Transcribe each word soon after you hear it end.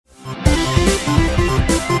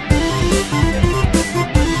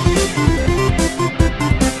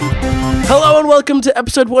welcome to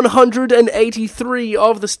episode 183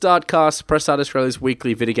 of the Startcast, Press Start Australia's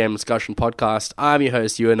weekly video game discussion podcast. I'm your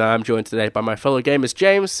host, Ewan, and I'm joined today by my fellow gamers,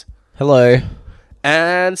 James. Hello.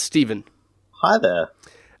 And Stephen. Hi there.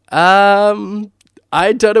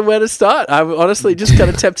 I don't know where to start. I'm honestly just kind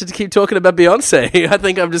of tempted to keep talking about Beyonce. I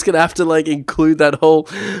think I'm just going to have to, include that whole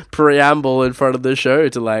preamble in front of the show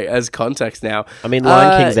to, as context now. I mean,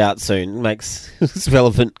 Lion King's out soon. Makes it's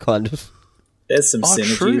relevant, kind of. There's some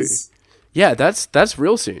synergies. True. Yeah, that's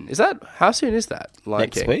real soon. How soon is that?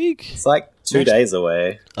 Next week? It's like 2 days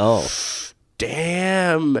away. Oh.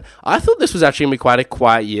 Damn. I thought this was actually going to be quite a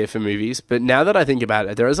quiet year for movies, but now that I think about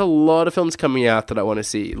it, there is a lot of films coming out that I want to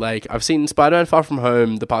see. I've seen Spider-Man Far From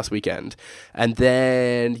Home the past weekend, and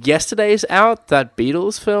then yesterday's out, that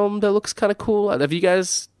Beatles film that looks kind of cool. Are you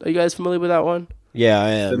guys familiar with that one? Yeah, I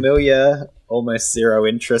am. Familiar, almost zero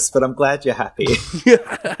interest, but I'm glad you're happy.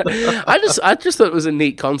 I just thought it was a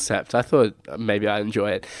neat concept. I thought maybe I'd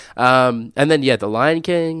enjoy it. And then, The Lion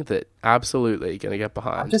King, that absolutely going to get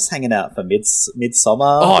behind. I'm just hanging out for Midsummer.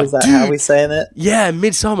 Oh, is that dude. how we saying it? Yeah,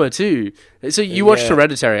 Midsummer too. So you watched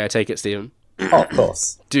Hereditary, I take it, Stephen? Oh, of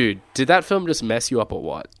course. Dude, did that film just mess you up or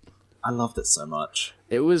what? I loved it so much.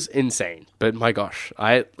 It was insane, but my gosh,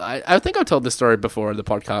 I think I've told this story before in the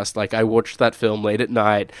podcast. I watched that film late at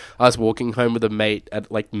night. I was walking home with a mate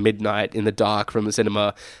at midnight in the dark from the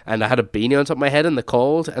cinema, and I had a beanie on top of my head in the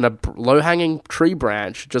cold, and a low-hanging tree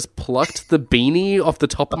branch just plucked the beanie off the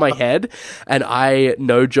top of my head, and I,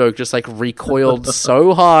 no joke, just recoiled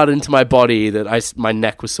so hard into my body that my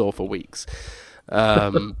neck was sore for weeks.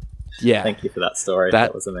 Yeah. Thank you for that story.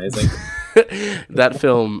 That was amazing. That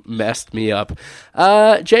film messed me up.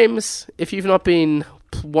 James, if you've not been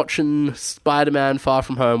watching Spider-Man Far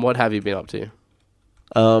From Home, what have you been up to?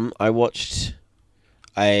 I watched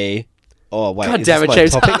a... Oh, wait. God damn it,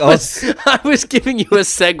 James. I was giving you a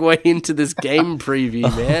segue into this game preview,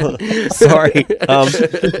 man. Sorry.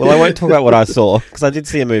 Well, I won't talk about what I saw, because I did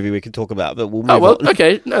see a movie we could talk about, but we'll move on.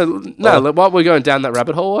 Okay. No, while we're going down that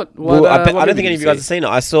rabbit hole, I don't think any of you guys have seen it.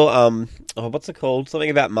 I saw, what's it called? Something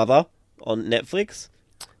about Mother on Netflix.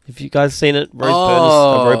 Have you guys seen it? Rose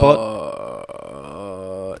Byrne's a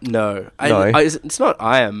robot? No. It's not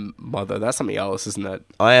I Am Mother. That's something else, isn't it?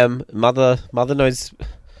 I Am Mother. Mother Knows...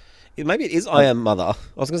 Maybe it is I Am Mother. I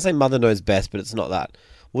was going to say Mother Knows Best, but it's not that.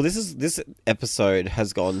 Well, this episode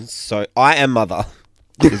has gone so... I Am Mother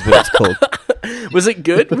is what it's called. Was it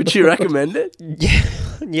good? Would you recommend it? Yeah.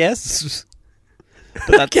 Yes.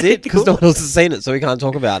 But that's it, because no one else has seen it, so we can't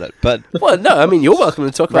talk about it. But well, no, I mean, you're welcome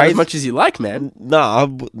to talk about it as much as you like, man.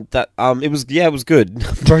 No, it was good.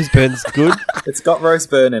 Rose Byrne's good. It's got Rose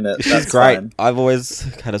Byrne in it. That's great. Fine. I've always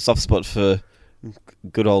had a soft spot for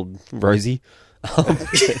good old Rosie.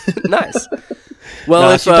 Nice.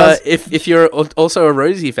 Well, if you're also a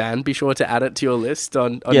Rosie fan, be sure to add it to your list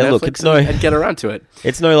on Netflix and get around to it.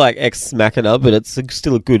 It's no Ex Machina, but it's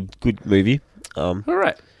still a good movie. All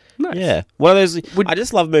right. Nice. Yeah, one of those. I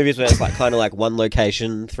just love movies where it's kind of one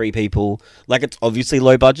location, 3 people. It's obviously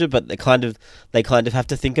low budget, but they kind of have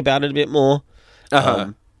to think about it a bit more.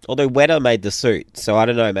 Although Weta made the suit, so I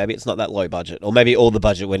don't know. Maybe it's not that low budget, or maybe all the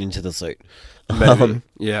budget went into the suit. Maybe.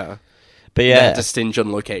 Yeah. But They yeah, had to stinge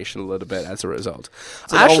on location a little bit as a result.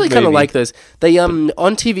 I actually kind of like those. They on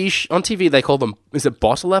TV they call them, is it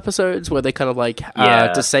bottle episodes, where they kind of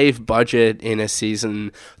to save budget in a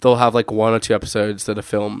season, they'll have 1 or 2 episodes that are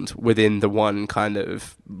filmed within the one kind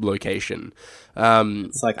of location.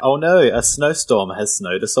 It's oh no, a snowstorm has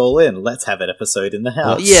snowed us all in. Let's have an episode in the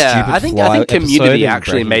house. Yeah, I think Community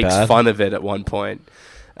actually makes fun of it at one point.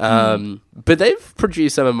 But they've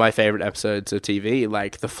produced some of my favorite episodes of TV,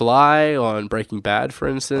 like The Fly on Breaking Bad, for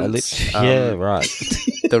instance. Yeah, right.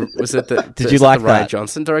 Did you like the that? Ryan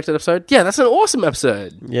Johnson directed episode? Yeah, that's an awesome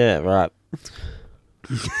episode. Yeah, right.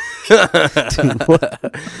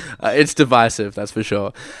 It's divisive, that's for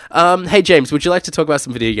sure. Hey, James, would you like to talk about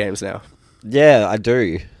some video games now? Yeah, I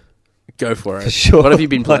do. Go for it. For sure. What have you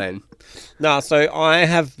been playing? So I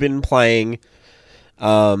have been playing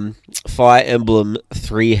Fire Emblem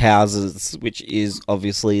 3 Houses, which is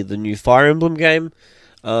obviously the new Fire Emblem game.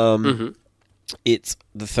 It's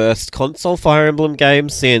the first console Fire Emblem game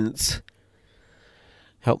since...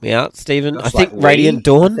 Help me out, Stephen. I think Radiant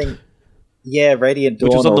Dawn? Radiant Dawn,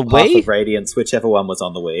 which was on the Path Wii? of Radiance, whichever one was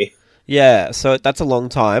on the Wii. Yeah, so that's a long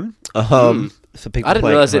time. For people I didn't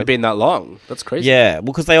realize it'd been that long. That's crazy. Yeah, well,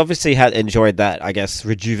 because they obviously had enjoyed that, I guess,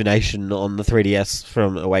 rejuvenation on the 3DS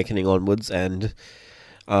from Awakening onwards, and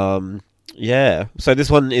so this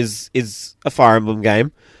one is a Fire Emblem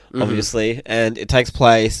game, obviously, and it takes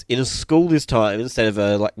place in a school this time instead of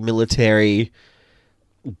a military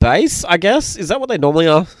base, I guess. Is that what they normally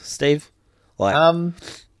are, Steve? Like,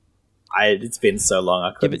 it's been so long. I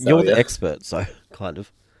yeah, couldn't but you're tell the you. expert, so kind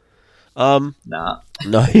of. Nah.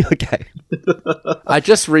 No, okay. I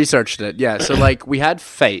just researched it. Yeah, so like we had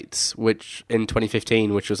Fates, which in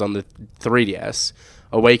 2015, which was on the 3DS.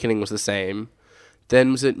 Awakening was the same.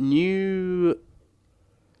 Then was it New?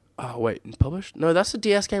 Oh wait, published? No, that's a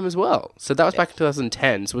DS game as well. So that was back in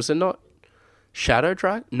 2010. So was it not Shadow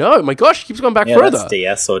Dragon? No, my gosh, it keeps going back Yeah, further. that's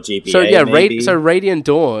DS or GBA. So yeah, maybe. Radiant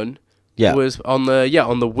Dawn. Yeah. Was on the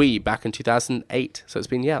Wii back in 2008. So it's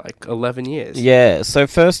been like 11 years. Yeah, so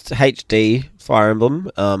first HD Fire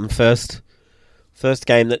Emblem, first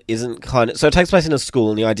game that isn't kind of... So it takes place in a school,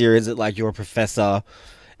 and the idea is that, like, you're a professor,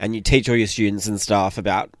 and you teach all your students and stuff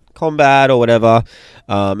about combat or whatever,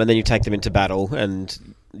 and then you take them into battle, and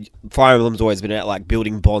Fire Emblem's always been about, like,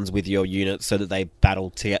 building bonds with your units so that they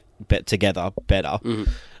battle together better.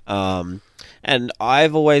 Mm-hmm. And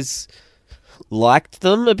I've always... liked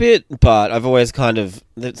them a bit, but I've always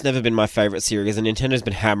it's never been my favourite series, and Nintendo's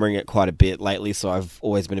been hammering it quite a bit lately, so I've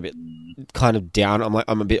always been a bit kind of down.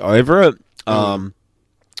 I'm a bit over it.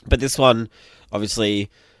 But this one,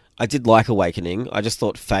 obviously, I did like Awakening. I just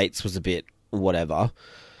thought Fates was a bit whatever.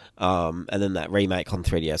 And then that remake on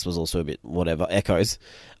 3DS was also a bit whatever, Echoes.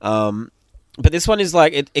 But this one is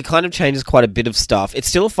like, it kind of changes quite a bit of stuff. It's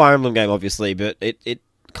still a Fire Emblem game, obviously, but it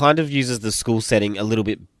kind of uses the school setting a little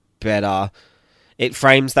bit better. It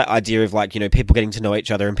frames that idea of, like, you know, people getting to know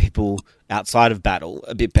each other and people outside of battle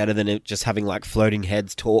a bit better than it just having, like, floating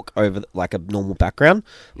heads talk over, like, a normal background.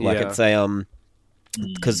 Like, Yeah. it's a,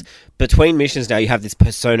 because between missions now you have this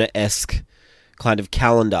Persona-esque kind of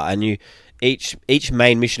calendar, and each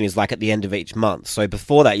main mission is, like, at the end of each month. So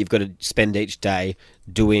before that, you've got to spend each day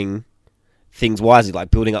doing things wisely,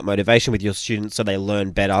 like building up motivation with your students so they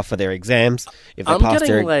learn better for their exams. If they I'm pass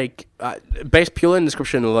getting based purely on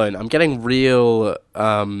description alone, I'm getting real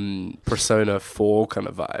Persona 4 kind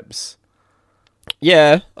of vibes.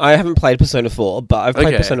 Yeah, I haven't played Persona 4, but I've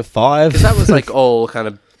played Persona 5. Because that was like all kind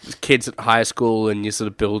of kids at high school, and you're sort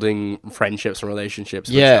of building friendships and relationships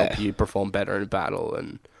which help you perform better in battle.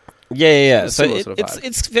 And yeah. So it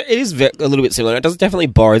is a little bit similar. It does definitely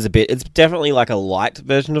borrows a bit. It's definitely like a light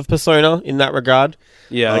version of Persona in that regard.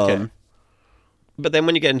 Yeah, okay. But then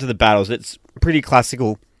when you get into the battles, it's pretty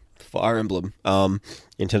classical Fire Emblem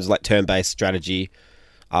in terms of like turn-based strategy,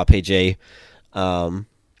 RPG.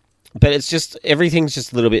 But it's just, everything's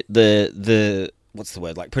just a little bit, the what's the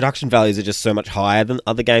word? Like, production values are just so much higher than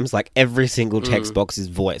other games. Like, every single text box is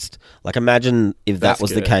voiced. Like, imagine if that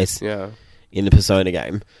was the case in the Persona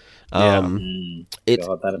game. God,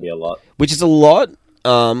 that'd be a lot. Which is a lot,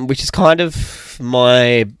 which is kind of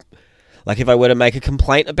my... Like, if I were to make a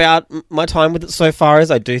complaint about my time with it so far,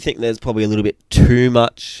 is I do think there's probably a little bit too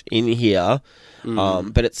much in here.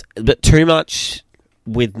 But too much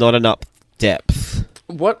with not enough depth.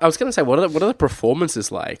 What I was going to say, what are the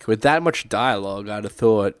performances like with that much dialogue? I'd have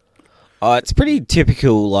thought. It's pretty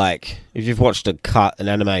typical. Like, if you've watched an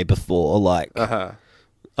anime before, like, I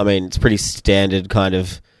mean, it's pretty standard kind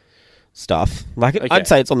of stuff. Like, I'd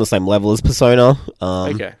say it's on the same level as Persona.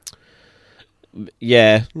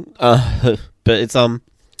 Yeah, but it's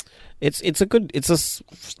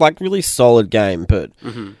like really solid game, but.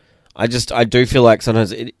 I do feel like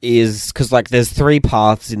sometimes it is, because like there's 3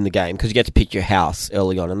 paths in the game, because you get to pick your house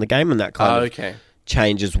early on in the game, and that kind of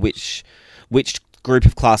changes which group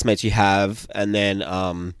of classmates you have, and then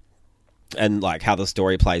and like how the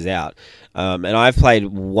story plays out. And I've played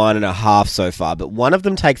 1.5 so far, but one of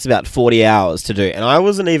them takes about 40 hours to do, and I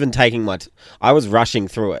wasn't even taking I was rushing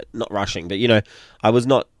through it, not rushing, but you know, I was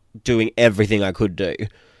not doing everything I could do.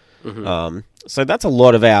 So that's a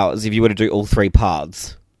lot of hours if you were to do all 3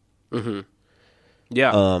 paths.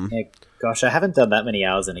 Yeah. Gosh, I haven't done that many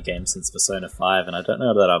hours in a game since Persona 5, and I don't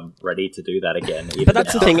know that I'm ready to do that again. But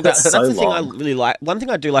that's the thing about so that's the thing I long. really like. One thing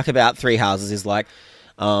I do like about Three Houses is like,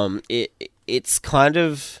 it's kind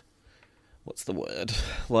of, what's the word?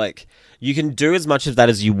 Like, you can do as much of that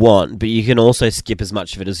as you want, but you can also skip as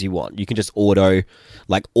much of it as you want. You can just auto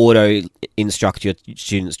instruct your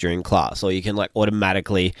students during class, or you can like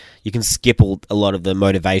automatically, you can skip a lot of the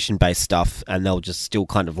motivation based stuff, and they'll just still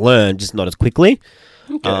kind of learn, just not as quickly.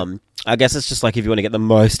 I guess it's just like, if you want to get the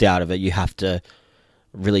most out of it, you have to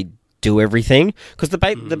really do everything, because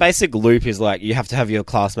the basic loop is like, you have to have your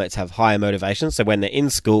classmates have higher motivation, so when they're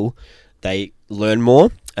in school they learn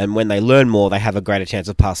more, and when they learn more they have a greater chance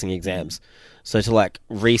of passing exams. So to like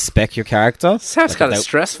respec your character Sounds like, kind of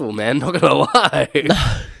stressful, man, not gonna lie.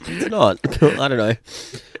 it's not. I don't know.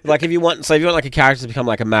 Like, if you want like a character to become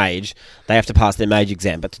like a mage, they have to pass their mage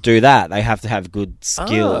exam, but to do that they have to have good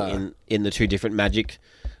skill in the 2 different magic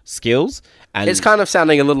skills. And it's kind of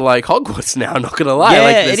sounding a little like Hogwarts now. Not gonna lie, yeah,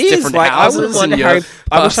 like, there's it is. different Like, I houses wouldn't want and Harry. you're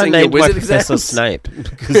I wish I passing your named my wizard Professor exams. Snape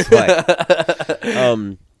because, like,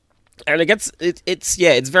 and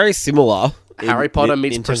it's very similar. Harry Potter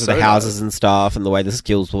meets in terms of Persona. the houses and stuff and the way the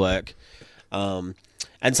skills work. And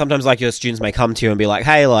sometimes, like, your students may come to you and be like,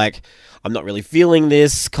 "Hey, like, I'm not really feeling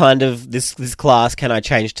this kind of this class. Can I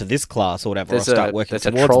change to this class or whatever? There's Or start working there's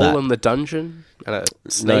towards a troll that." in the dungeon and a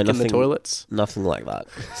snake in the nothing- toilets. Nothing like that.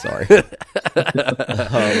 Sorry.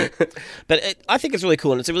 But I think it's really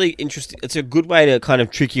cool, and it's a really interesting. It's a good way to kind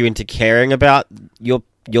of trick you into caring about your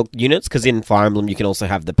units, because in Fire Emblem you can also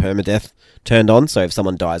have the permadeath turned on, so if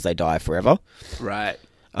someone dies, they die forever. Right.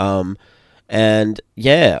 And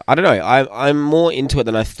yeah, I don't know. I'm more into it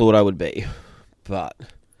than I thought I would be, but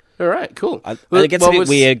All right. Cool. it gets a bit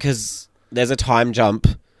weird because there's a time jump,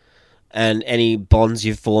 and any bonds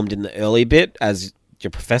you've formed in the early bit as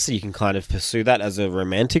your professor, you can kind of pursue that as a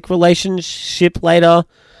romantic relationship later,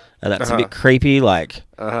 and that's a bit creepy. Like,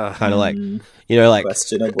 kind of like, you know, like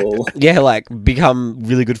Questionable. yeah, like become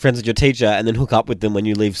really good friends with your teacher and then hook up with them when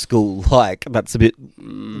you leave school. Like, that's a bit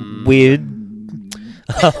weird.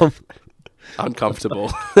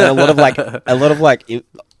 Uncomfortable. And a lot of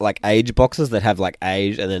like age boxes that have like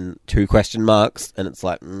age and then 2 question marks, and it's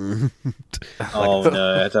like, Oh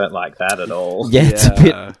no, I don't like that at all. yeah, it's a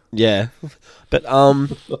bit, yeah. But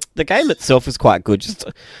the game itself is quite good.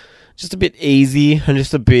 Just a bit easy and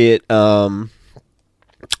just a bit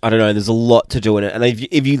I don't know. There's a lot to do in it, and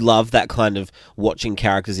if you love that kind of watching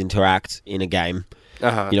characters interact in a game,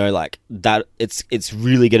 you know, like that, it's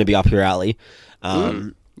really going to be up your alley.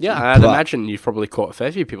 Yeah, I'd imagine you've probably caught a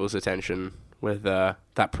fair few people's attention with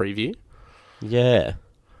that preview. Yeah.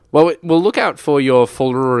 Well, we'll look out for your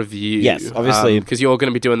full review. Yes, obviously. Because you're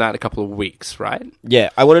going to be doing that in a couple of weeks, right? Yeah,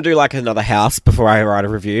 I want to do like another house before I write a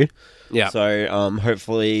review. Yeah. So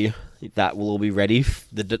hopefully that will all be ready.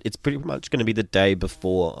 It's pretty much going to be the day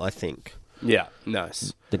before, I think. Yeah,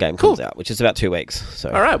 nice. The game comes out, which is about 2 weeks. So.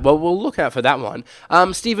 All right, well, we'll look out for that one.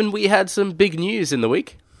 Stephen, we had some big news in the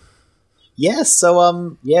week. Yes,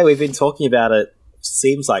 so we've been talking about it,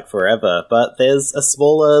 seems like forever, but there's a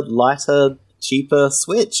smaller, lighter, cheaper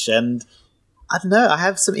Switch, and I don't know, I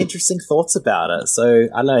have some interesting thoughts about it. So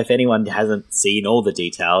I don't know if anyone hasn't seen all the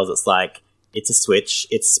details. It's like, it's a Switch,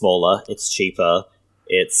 it's smaller, it's cheaper,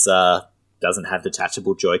 it's doesn't have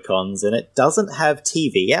detachable Joy-Cons, and it doesn't have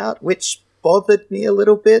TV out, which bothered me a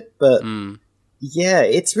little bit, but yeah,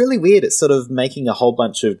 it's really weird. It's sort of making a whole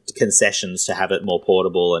bunch of concessions to have it more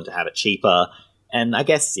portable and to have it cheaper. And I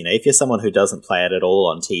guess, you know, if you're someone who doesn't play it at all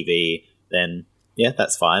on TV, then yeah,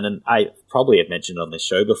 that's fine. And I probably have mentioned on this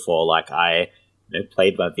show before, like I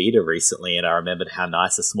played my Vita recently, and I remembered how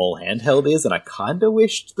nice a small handheld is, and I kind of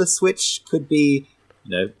wished the Switch could be,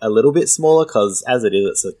 a little bit smaller, because as it is,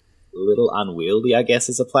 it's a little unwieldy, I guess,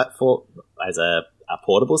 as a platform, as a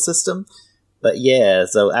portable system. But yeah,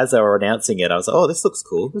 so as they were announcing it, I was like, oh, this looks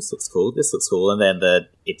cool, this looks cool, this looks cool. And then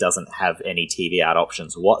it doesn't have any TV out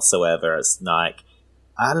options whatsoever. It's like,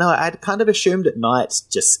 I don't know, I'd kind of assumed it might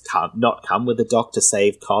just not come with a dock to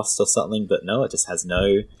save cost or something, but no, it just has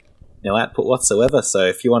no output whatsoever. So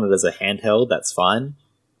if you want it as a handheld, that's fine.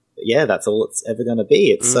 But yeah, that's all it's ever going to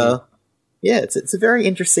be. It's it's a very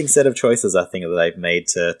interesting set of choices, I think, that they've made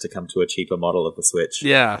to come to a cheaper model of the Switch.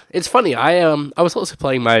 Yeah, it's funny. I was also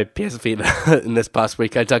playing my PS Vita in this past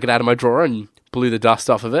week. I dug it out of my drawer and blew the dust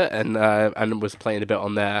off of it, and was playing a bit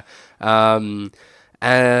on there.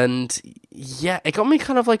 And yeah, it got me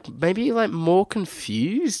kind of like maybe like more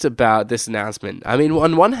confused about this announcement. I mean,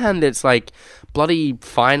 on one hand, it's like bloody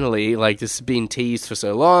finally, like this has been teased for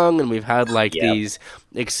so long, and we've had like these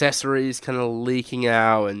accessories kind of leaking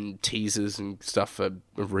out and teasers and stuff for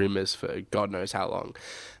rumors for God knows how long.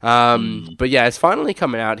 But yeah, it's finally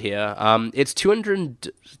coming out here. It's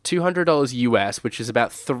 $200 US, which is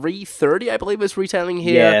about $330, I believe, is retailing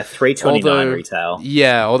here. Yeah, $329 retail.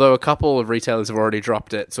 Yeah, although a couple of retailers have already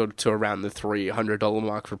dropped it sort of to around the $300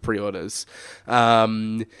 mark for pre-orders.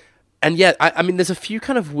 And yeah, I mean, there's a few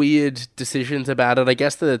kind of weird decisions about it. I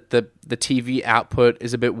guess the TV output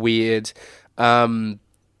is a bit weird.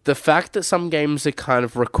 The fact that some games that kind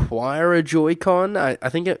of require a Joy-Con, I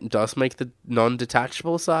think it does make the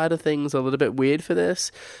non-detachable side of things a little bit weird for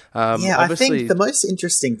this. I think the most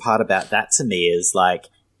interesting part about that to me is like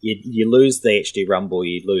you lose the HD rumble,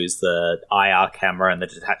 you lose the IR camera and the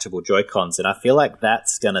detachable Joy-Cons, and I feel like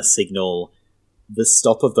that's going to signal the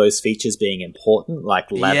stop of those features being important.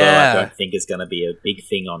 Like leather, I don't think is going to be a big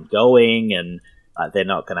thing ongoing, and they're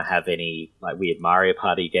not going to have any like weird Mario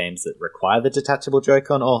Party games that require the detachable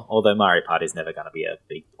Joy-Con, although Mario Party is never going to be a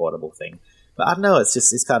big portable thing. But I don't know,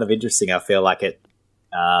 it's kind of interesting. I feel like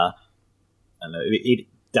I don't know, it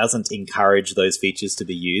doesn't encourage those features to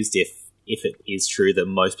be used if it is true that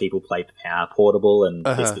most people play portable and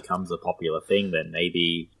this becomes a popular thing, then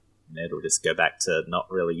maybe it'll just go back to not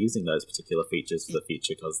really using those particular features for the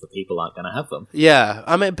future because the people aren't going to have them. Yeah,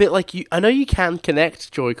 I mean, a bit like I know you can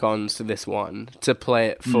connect Joy-Cons to this one to play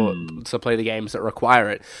it to play the games that require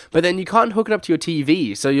it, but then you can't hook it up to your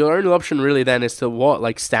TV. So your only option really then is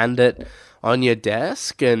to stand it on your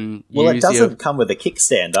desk and it doesn't come with a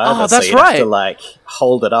kickstand either. So you have to like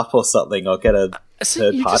hold it up or something, or get a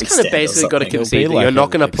so you just kind of basically got to concede that you're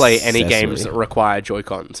not going to play any games that require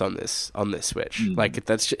Joy-Cons on this Switch. Like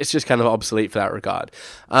it's just kind of obsolete for that regard.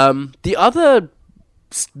 The other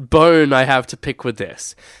bone I have to pick with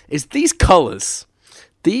this is these colors.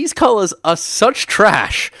 These colors are such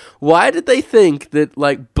trash. Why did they think that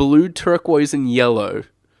like blue, turquoise, and yellow?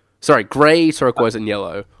 Sorry, grey, turquoise, and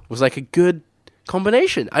yellow was like a good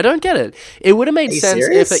combination. I don't get it. It would have made sense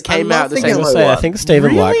if it came out the same way. I think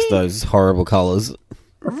Steven likes those horrible colours.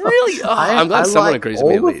 Really? Oh, I'm glad someone agrees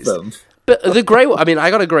with me at least. But the grey one, I mean,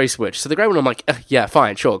 I got a grey Switch, so the grey one I'm like, yeah,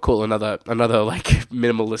 fine, sure, cool, another like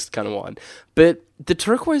minimalist kind of one. But the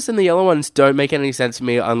turquoise and the yellow ones don't make any sense to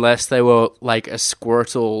me unless they were like a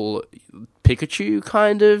Squirtle Pikachu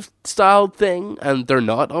kind of styled thing, and they're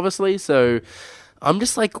not, obviously, so I'm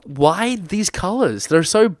just like, why these colors? They're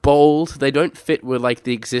so bold. They don't fit with like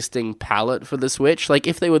the existing palette for the Switch. Like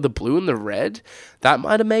if they were the blue and the red, that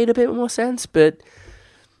might have made a bit more sense, but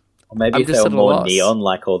or maybe if they were more neon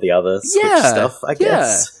like all the other Switch stuff, I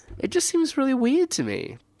guess. It just seems really weird to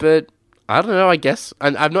me. But I don't know, I guess.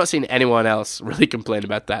 And I've not seen anyone else really complain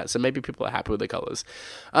about that, so maybe people are happy with the colors.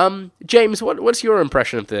 James, what's your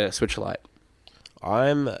impression of the Switch Lite?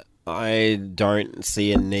 I don't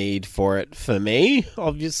see a need for it for me,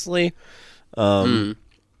 obviously.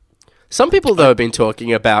 Some people, though, have been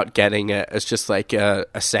talking about getting it as just like a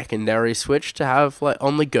secondary Switch to have like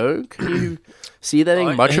on the go. Can you see that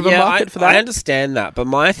being much of a market for that? I understand that, but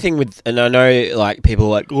my thing with, and I know like people are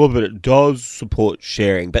like, oh, but it does support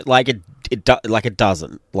sharing, but like it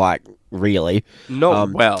doesn't, like really. No,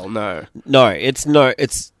 no,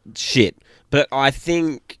 it's shit. But I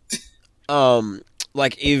think,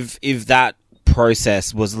 like if that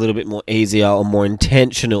process was a little bit more easier or more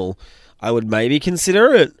intentional, I would maybe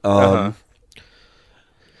consider it.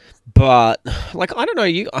 But like I don't know,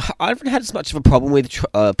 I haven't had as much of a problem with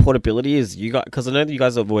portability as you guys, because I know that you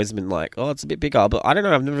guys have always been like, oh, it's a bit bigger, but I don't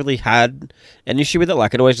know, I've never really had an issue with it.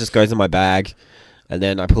 Like it always just goes in my bag, and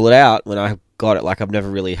then I pull it out when I got it. Like I've never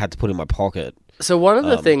really had to put it in my pocket. So one of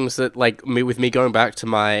the things that, like, with me going back to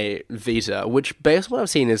my Vita, which based on what I've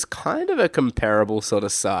seen is kind of a comparable sort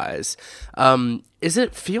of size, is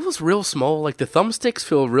it feels real small. Like, the thumbsticks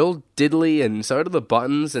feel real diddly, and so do the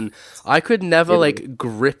buttons, and I could never, like,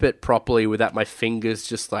 grip it properly without my fingers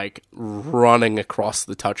just, like, running across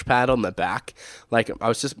the touchpad on the back. Like,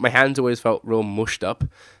 my hands always felt real mushed up.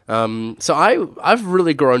 So I've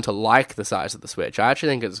really grown to like the size of the Switch. I actually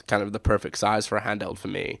think it's kind of the perfect size for a handheld for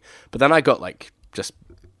me. But then I got, like, just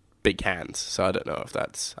big hands, so I don't know if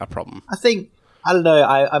that's a problem. I don't know,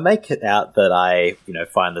 I make it out that I,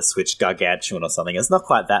 find the Switch gargantuan or something. It's not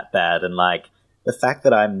quite that bad, and, like, the fact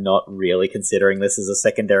that I'm not really considering this as a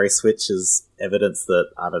secondary Switch is evidence that,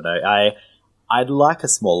 I don't know, I'd like a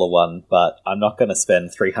smaller one, but I'm not going to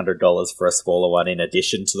spend $300 for a smaller one in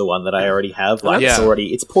addition to the one that I already have. Like,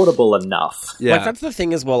 it's portable enough. Yeah. Like, that's the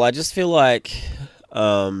thing as well. I just feel like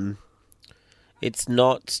it's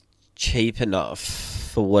not cheap enough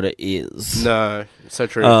for what it is. No, so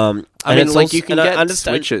true. I mean, like, you can get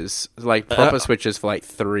Switches, like proper Switches for like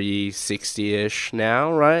 $360-ish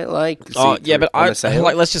now, right? Like, but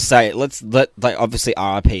let's just say, obviously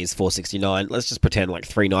RRP is $469. Let's just pretend like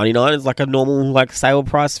 $399 is like a normal like sale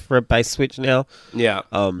price for a base Switch now. Yeah.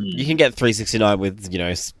 You can get $369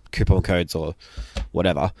 with coupon codes or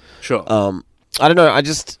whatever. Sure. I don't know. I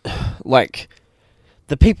just like.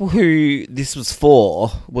 The people who this was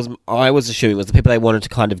for I was assuming was the people they wanted to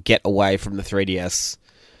kind of get away from the 3DS,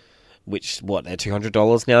 which they're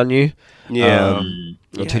 $200 now new, or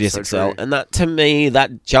 2DS XL, and that to me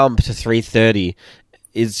that jump to $330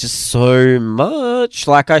 is just so much.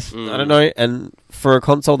 Like I don't know, and for a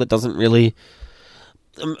console that doesn't really.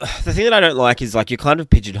 The thing that I don't like is like you're kind of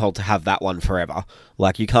pigeonholed to have that one forever.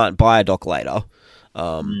 Like you can't buy a dock later.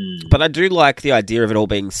 But I do like the idea of it all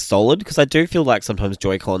being solid, because I do feel like sometimes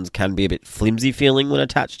Joy-Cons can be a bit flimsy feeling when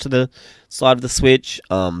attached to the side of the Switch.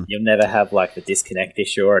 You'll never have like the disconnect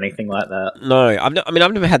issue or anything like that. No, I've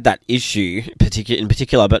never had that issue in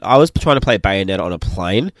particular, but I was trying to play Bayonetta on a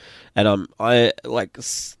plane, and I like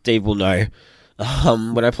Steve will know.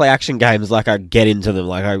 when I play action games, like I get into them,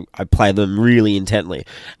 like I play them really intently,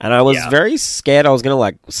 and I was very scared I was gonna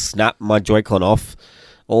like snap my Joy-Con off,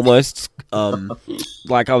 almost.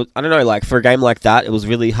 Like I don't know, like for a game like that, it was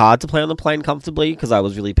really hard to play on the plane comfortably because I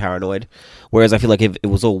was really paranoid. Whereas I feel like if it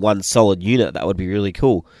was all one solid unit, that would be really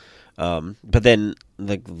cool. But then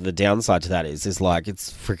the downside to that is like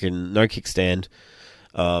it's freaking no kickstand.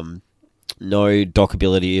 No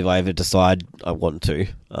dockability if I ever decide I want to.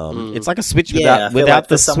 It's like a Switch without like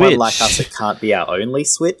the for someone Switch. like us, it can't be our only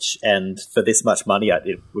Switch, and for this much money,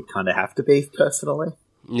 it would kind of have to be, personally.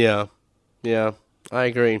 Yeah, I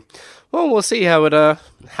agree. Well, we'll see how the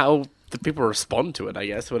people respond to it, I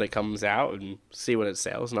guess, when it comes out, and see what its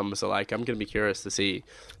sales numbers are like. I'm going to be curious to see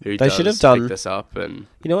who They should have done pick this up. And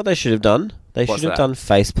you know what they should have done? They should have done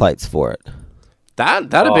faceplates for it. That'd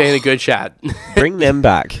be a good chat. Bring them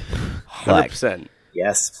back. 100%.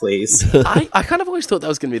 Yes, please. I kind of always thought that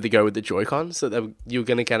was going to be the go with the Joy-Cons, so that you were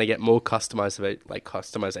going to kind of get more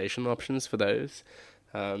customization options for those.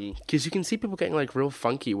 Because you can see people getting like real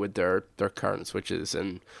funky with their current Switches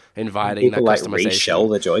and inviting people that like customization.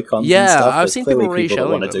 reshell the Joy-Cons. Yeah, and stuff. I've seen people Clearly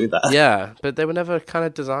reshelling want to them. do that. Yeah, but they were never kind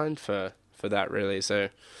of designed for that, really. So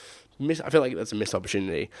I feel like that's a missed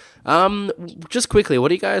opportunity. Just quickly, what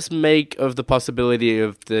do you guys make of the possibility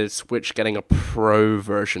of the Switch getting a Pro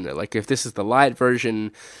version? Like, if this is the Lite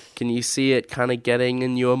version, can you see it kind of getting a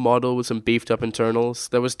newer model with some beefed up internals?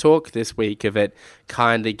 There was talk this week of it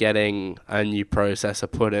kind of getting a new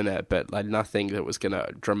processor put in it, but like nothing that was going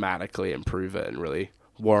to dramatically improve it and really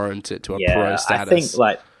warrant it to a Pro status.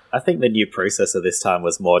 I think the new processor this time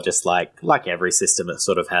was more just like every system that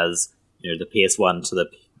sort of has, the PS1 to the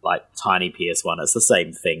like tiny PS1. It's the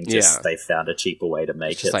same thing. Just they found a cheaper way to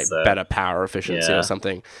make it. Just like better power efficiency or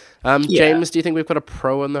something. James, do you think we've got a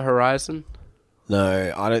Pro on the horizon?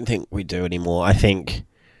 No, I don't think we do anymore. I don't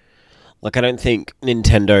think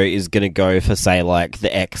Nintendo is going to go for, say, like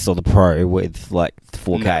the X or the Pro with like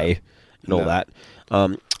 4K and all that.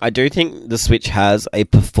 I do think the Switch has a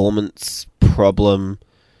performance problem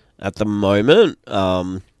at the moment.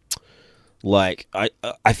 Like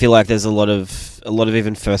I feel like there's a lot of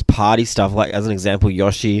even first party stuff. Like as an example,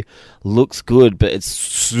 Yoshi looks good, but it's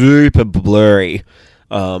super blurry.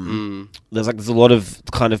 There's a lot of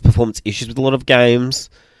kind of performance issues with a lot of games,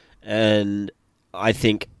 and I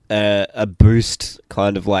think a boost,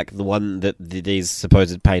 kind of like the one that these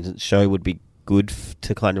supposed patents show, would be good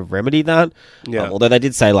to kind of remedy that. Although they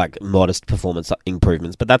did say like modest performance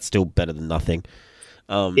improvements, but that's still better than nothing.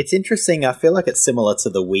 It's interesting. I feel like it's similar to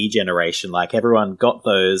the Wii generation. Like everyone got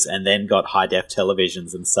those and then got high-def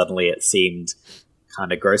televisions, and suddenly it seemed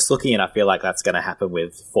kind of gross looking. And I feel like that's going to happen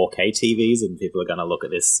with 4K TVs, and people are going to look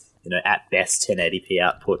at this, at best 1080p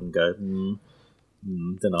output and go, don't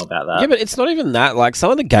know about that. Yeah, but it's not even that. Like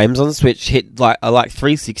some of the games on the Switch are like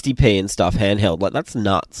 360p and stuff handheld. Like that's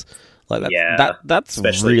nuts. Like that's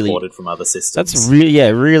especially really ported from other systems. That's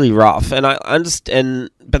really rough. And I understand,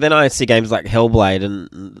 but then I see games like Hellblade,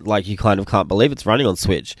 and like you kind of can't believe it's running on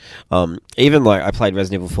Switch. Even like I played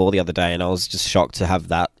Resident Evil 4 the other day, and I was just shocked to have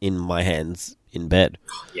that in my hands in bed.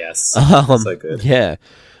 Yes, so good. Yeah,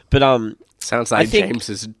 but sounds like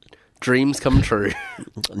James's dreams come true.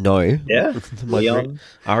 No, yeah,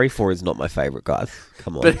 RE4 is not my favorite, guys.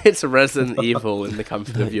 Come on, but it's a Resident Evil in the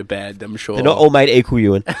comfort of your bed. I'm sure they're not all made equal,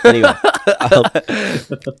 Ewan. Anyway,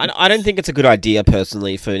 I don't think it's a good idea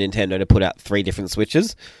personally for Nintendo to put out 3 different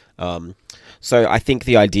Switches. So I think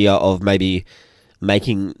the idea of maybe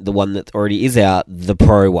making the one that already is out the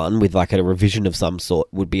Pro one with like a revision of some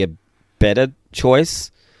sort would be a better choice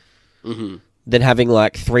than having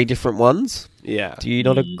like 3 different ones. Yeah. Do you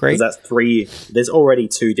not agree? That's 3. There's already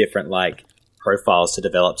 2 different like profiles to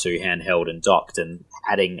develop to, handheld and docked, and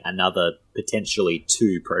adding another potentially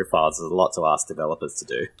 2 profiles is a lot to ask developers to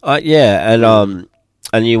do. Yeah,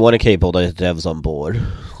 and you want to keep all those devs on board.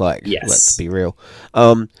 Like, let's be real.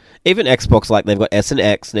 Even Xbox, like they've got S and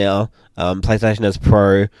X now. PlayStation has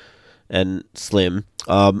Pro and Slim.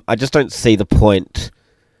 I just don't see the point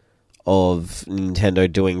of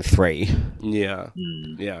Nintendo doing 3. Yeah.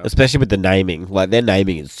 Especially with the naming. Like, their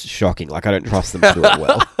naming is shocking. Like, I don't trust them to do it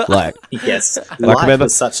well. Like, yes. Like, Lite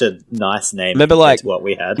was such a nice name compared to what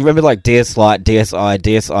we had. Remember, like, DS Lite, DSi,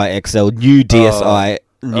 DSi XL, new DSi,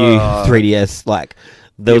 new 3DS. Like,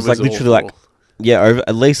 there was like, literally, like, over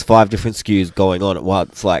at least 5 different SKUs going on at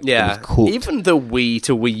once. Like, it was cool. Even the Wii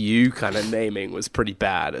to Wii U kind of naming was pretty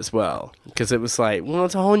bad as well. Because it was like, well,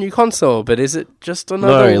 it's a whole new console, but is it just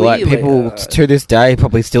another Wii? No, like, people to this day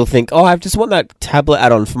probably still think, I just want that tablet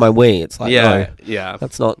add-on for my Wii. It's like, no,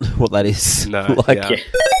 that's not what that is. No, like,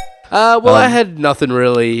 Well, I had nothing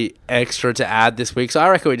really extra to add this week, so I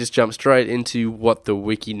reckon we just jump straight into What the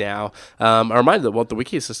Wiki now. A reminder that What the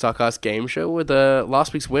Wiki is a StarCast game show where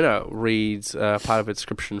last week's winner reads part of a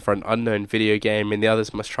description for an unknown video game, and the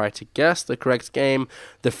others must try to guess the correct game.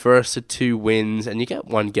 The first to 2 wins, and you get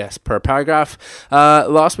 1 guess per paragraph.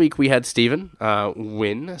 Last week we had Stephen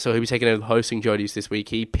win, so he'll be taking over the hosting duties this week.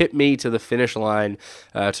 He pipped me to the finish line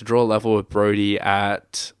to draw a level with Brody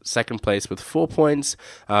at second place with 4 points,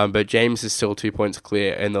 but James is still 2 points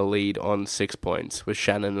clear in the lead on 6 points, with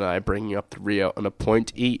Shannon and I bringing up the rear on a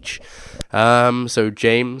point each. So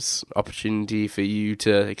James, opportunity for you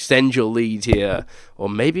to extend your lead here, or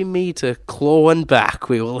maybe me to claw one back.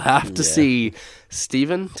 We will have to see.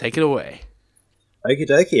 Stephen, take it away. Okie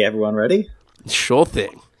dokie, everyone ready? Sure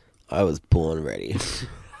thing. I was born ready.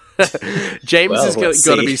 James has got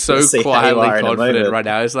to be so quietly confident right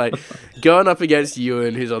now. It's like going up against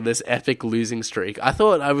Ewan, who's on this epic losing streak. I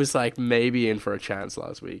thought I was like maybe in for a chance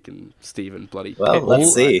last week, and Stephen bloody. Well,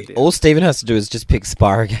 let's see. All Stephen has to do is just pick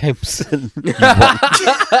Spyro games.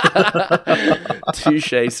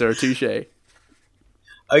 Touche, sir, touche.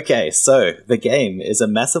 Okay, so the game is a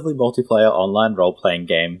massively multiplayer online role-playing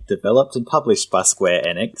game developed and published by Square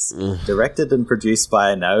Enix, directed and produced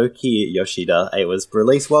by Naoki Yoshida. It was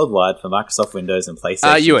released worldwide for Microsoft Windows and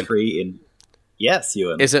PlayStation 3 in... Yes,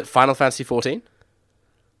 Ewan. Is it Final Fantasy 14?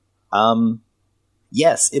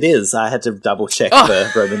 Yes, it is. I had to double-check the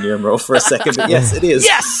Roman numeral for a second, but yes, it is.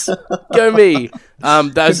 Yes! Go me!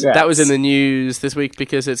 That was in the news this week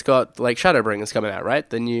because it's got, like, Shadowbringers coming out, right?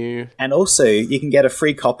 The new... And also, you can get a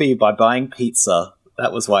free copy by buying pizza.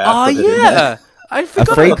 That was why I put it in there. I forgot.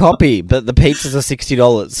 A free copy, but the pizzas are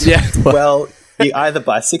 $60. Yeah. Well... You either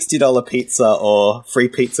buy $60 pizza or free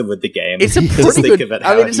pizza with the game. It's a pretty good.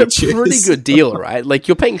 I mean, it's a pretty good deal, right? Like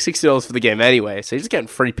you're paying $60 for the game anyway, so you're just getting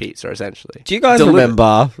free pizza essentially. Do you guys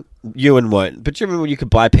remember? Ewan won't, but do you remember when you could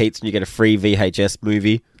buy pizza and you get a free VHS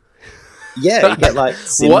movie? Yeah, you get like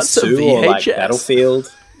Sims 2 or like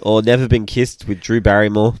Battlefield. Or Never Been Kissed with Drew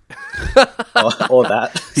Barrymore. or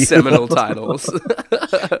that. Seminal titles.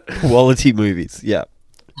 Quality movies, yeah.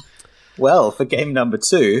 Well, for game number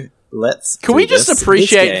 2... Can we just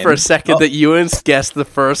appreciate for a second that Ewan's guessed the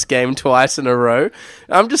first game twice in a row?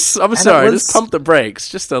 I'm sorry, just pump the brakes.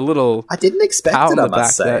 Just a little... I didn't expect it, I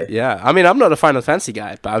must say. Yeah, I mean, I'm not a Final Fantasy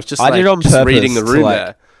guy, but I was just, did on just reading the room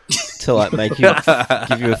there. To, like, make you...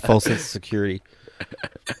 give you a false sense of security.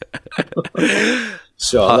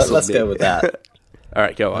 Sure, let's go with that. All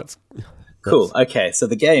right, go on. Cool. Okay, so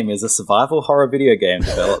the game is a survival horror video game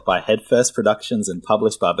developed by Headfirst Productions and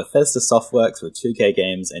published by Bethesda Softworks with 2K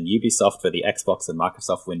Games and Ubisoft for the Xbox and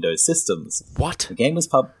Microsoft Windows systems. What? The game was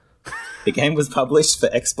published for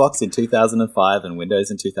Xbox in 2005 and Windows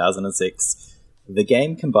in 2006. The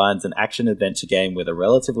game combines an action-adventure game with a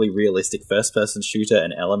relatively realistic first-person shooter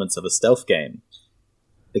and elements of a stealth game.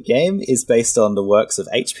 The game is based on the works of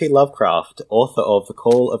H.P. Lovecraft, author of The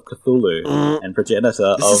Call of Cthulhu and progenitor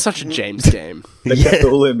of... This is such a James game. The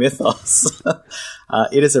Cthulhu mythos.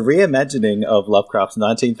 It is a reimagining of Lovecraft's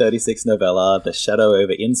 1936 novella, The Shadow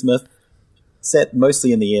over Innsmouth. Set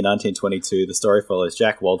mostly in the year 1922, the story follows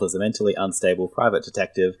Jack Walters, a mentally unstable private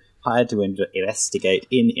detective hired to investigate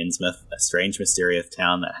in Innsmouth, a strange, mysterious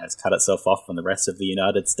town that has cut itself off from the rest of the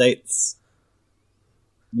United States.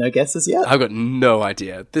 No guesses yet? I've got no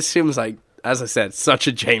idea. This seems like, as I said, such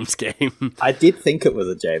a James game. I did think it was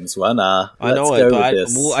a James one. I know it, but I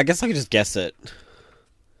guess I could just guess it.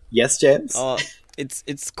 Yes, James?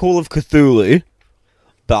 It's Call of Cthulhu,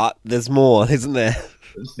 but there's more, isn't there?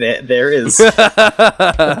 There is. Do you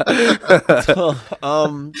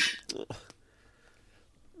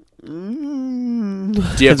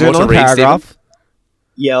have more to read, paragraph?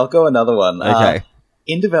 Yeah, I'll go another one. Okay.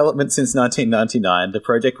 In development since 1999, the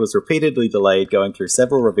project was repeatedly delayed, going through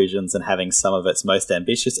several revisions and having some of its most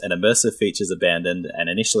ambitious and immersive features abandoned and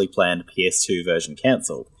initially planned PS2 version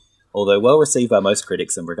cancelled. Although well received by most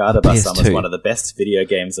critics and regarded by some as one of the best video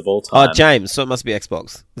games of all time. Oh, James, so it must be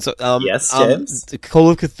Xbox. So, yes, James? Call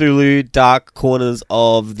of Cthulhu, Dark Corners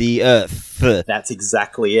of the Earth. That's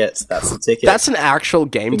exactly it. That's the ticket. That's an actual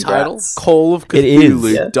game title? Call of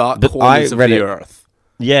Cthulhu, Dark Corners of the Earth.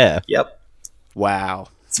 Yeah. Yep. Wow.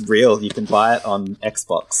 It's real. You can buy it on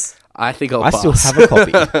Xbox. I think I'll pass. Still have a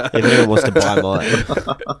copy if anyone wants to buy mine.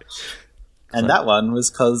 And that one was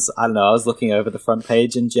because, I don't know, I was looking over the front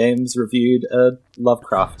page and James reviewed a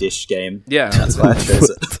Lovecraft-ish game. Yeah. That's why I chose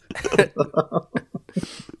it.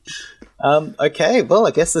 Okay, well,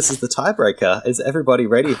 I guess this is the tiebreaker. Is everybody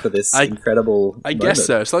ready for this incredible I guess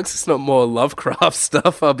so. As long as it's not more Lovecraft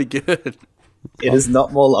stuff, I'll be good. It is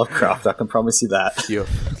not more Lovecraft, I can promise you that.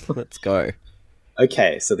 Let's go.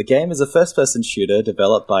 Okay, so the game is a first-person shooter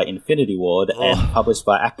developed by Infinity Ward and published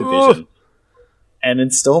by Activision. An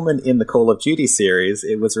installment in the Call of Duty series,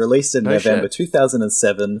 it was released in November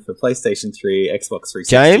 2007 for PlayStation 3, Xbox 360,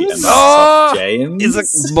 James? and Microsoft. James? Is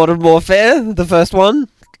it Modern Warfare, the first one?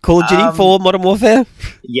 Call of Duty 4 Modern Warfare?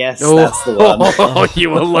 Yes, that's the one. Oh,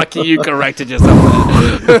 you were lucky you corrected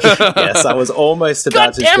yourself there. Yes, I was almost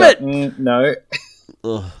about to damn it! No.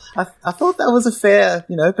 I thought that was a fair,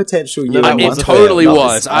 potential. It totally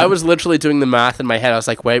was. I was literally doing the math in my head. I was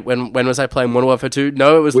like, wait, when was I playing Modern Warfare 2?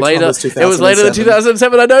 No, it was Which later. one was It was later than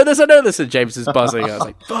 2007. I know this. And James is buzzing. I was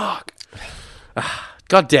like, fuck.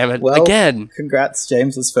 God damn it. Well, again. Congrats,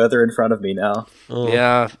 James is further in front of me now.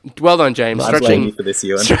 Yeah. Well done, James. I blame you for this,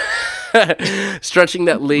 Ewan. Stretching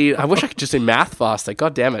that lead. I wish I could just do math faster.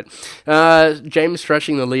 God damn it. James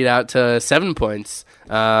stretching the lead out to 7 points.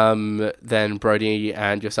 Then Brody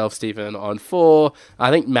and yourself, Stephen, on 4.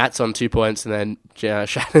 I think Matt's on 2 points, and then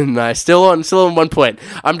Shannon and I still on 1 point.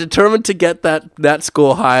 I'm determined to get that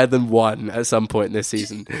score higher than 1 at some point in this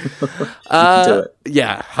season. Do it.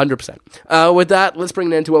 Yeah, 100%. With that, let's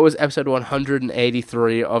bring it into what was episode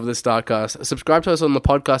 183 of the Startcast. Subscribe to us on the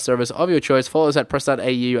podcast service of your choice. Follow us at press.au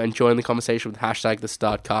and join the conversation with hashtag the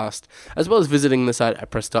Startcast, as well as visiting the site at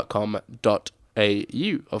press.com.au,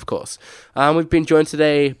 of course. We've been joined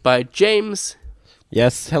today by James.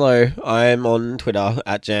 Yes, hello. I'm on Twitter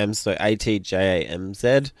at Jams, so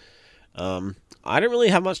ATJAMZ. I don't really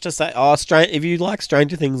have much to say. If you like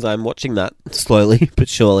Stranger Things, I'm watching that slowly but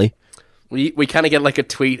surely. We kind of get like a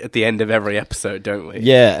tweet at the end of every episode, don't we?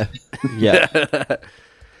 Yeah.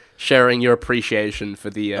 Sharing your appreciation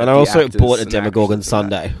for the and I also bought a and Demogorgon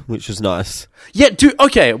Sundae, which was nice. Yeah, dude,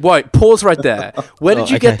 okay, wait, pause right there. Where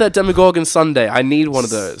did you get that Demogorgon Sundae? I need one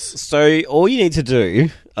of those. So, all you need to do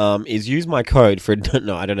is use my code for...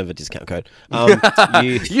 No, I don't have a discount code.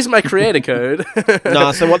 Use my creator code.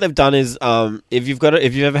 No, so what they've done is, if you've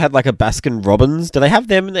ever had like a Baskin Robbins, do they have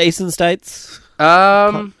them in the eastern states?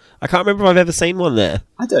 I can't remember if I've ever seen one there.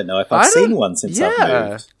 I don't know if I've seen one since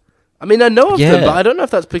I've moved. I mean, I know of them, but I don't know if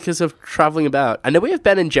that's because of traveling about. I know we have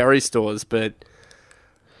Ben and Jerry's stores, but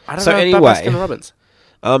I don't know about Baskin Robbins.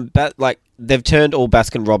 They've turned all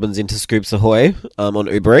Baskin Robbins into Scoops Ahoy on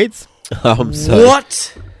Uber Eats.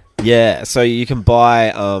 What? Yeah, so you can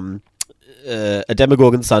buy a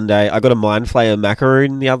Demogorgon Sundae. I got a Mind Flayer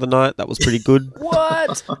macaroon the other night. That was pretty good.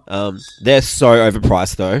 What? They're so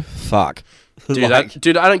overpriced though. Fuck.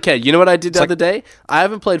 Dude, I don't care. You know what I did the other day? I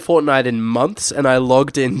haven't played Fortnite in months, and I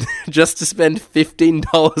logged in just to spend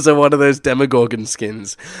 $15 on one of those Demogorgon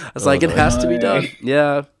skins. I was it has to be done.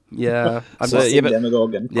 Yeah. I'm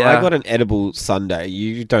Demogorgon. Yeah. I got an edible sundae.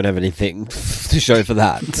 You don't have anything to show for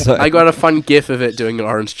that. So. I got a fun gif of it doing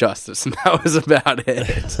Orange Justice, and that was about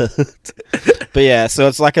it. But yeah, so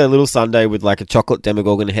it's like a little sundae with like a chocolate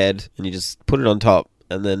Demogorgon head, and you just put it on top,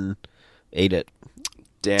 and then eat it.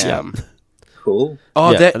 Damn. Yeah. Cool.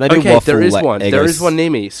 Oh, yeah, there is one. There is one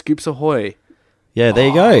near me. Scoops Ahoy. Yeah, there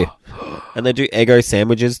you go. And they do Eggo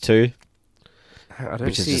sandwiches too,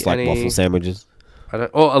 which is just like any... waffle sandwiches.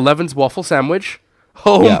 11's waffle sandwich.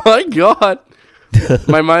 Oh yeah. My god.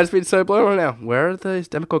 My mind's been so blown right now. Where are those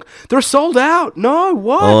Demogorgon? They're sold out. No,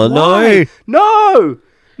 what? Oh, why?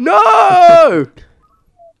 No.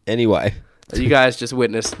 Anyway. You guys just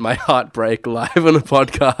witnessed my heartbreak live on a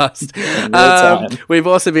podcast. We've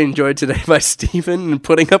also been joined today by Stephen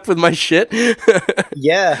putting up with my shit.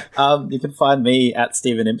 Yeah, you can find me at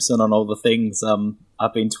Stephen Impson on all the things.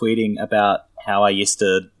 I've been tweeting about how I used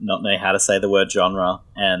to not know how to say the word genre,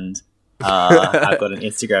 and I've got an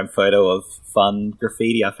Instagram photo of fun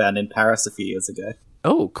graffiti I found in Paris a few years ago.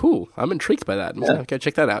 Oh, cool. I'm intrigued by that. I'm going to go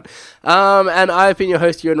check that out. And I've been your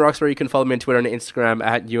host, Ewan Roxburgh. You can follow me on Twitter and Instagram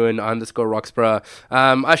at Ewan_Roxburgh.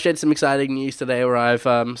 I shared some exciting news today where I've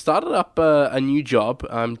started up a new job.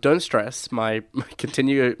 Don't stress. My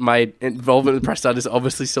involvement with Press Start is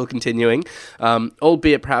obviously still continuing,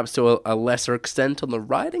 albeit perhaps to a lesser extent on the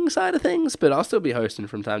writing side of things, but I'll still be hosting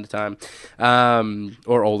from time to time,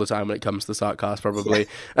 or all the time when it comes to the Startcast, probably.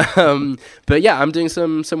 But yeah, I'm doing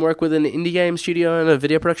some work with an indie game studio and a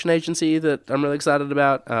video production agency that I'm really excited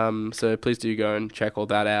about. So please do go and check all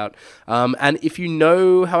that out. And if you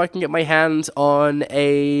know how I can get my hands on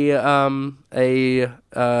a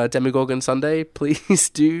Demogorgon Sundae, please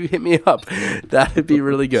do hit me up. That would be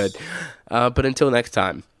really good. But until next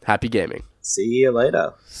time, happy gaming. See you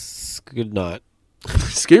later. Good night.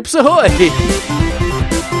 Scoops ahoy!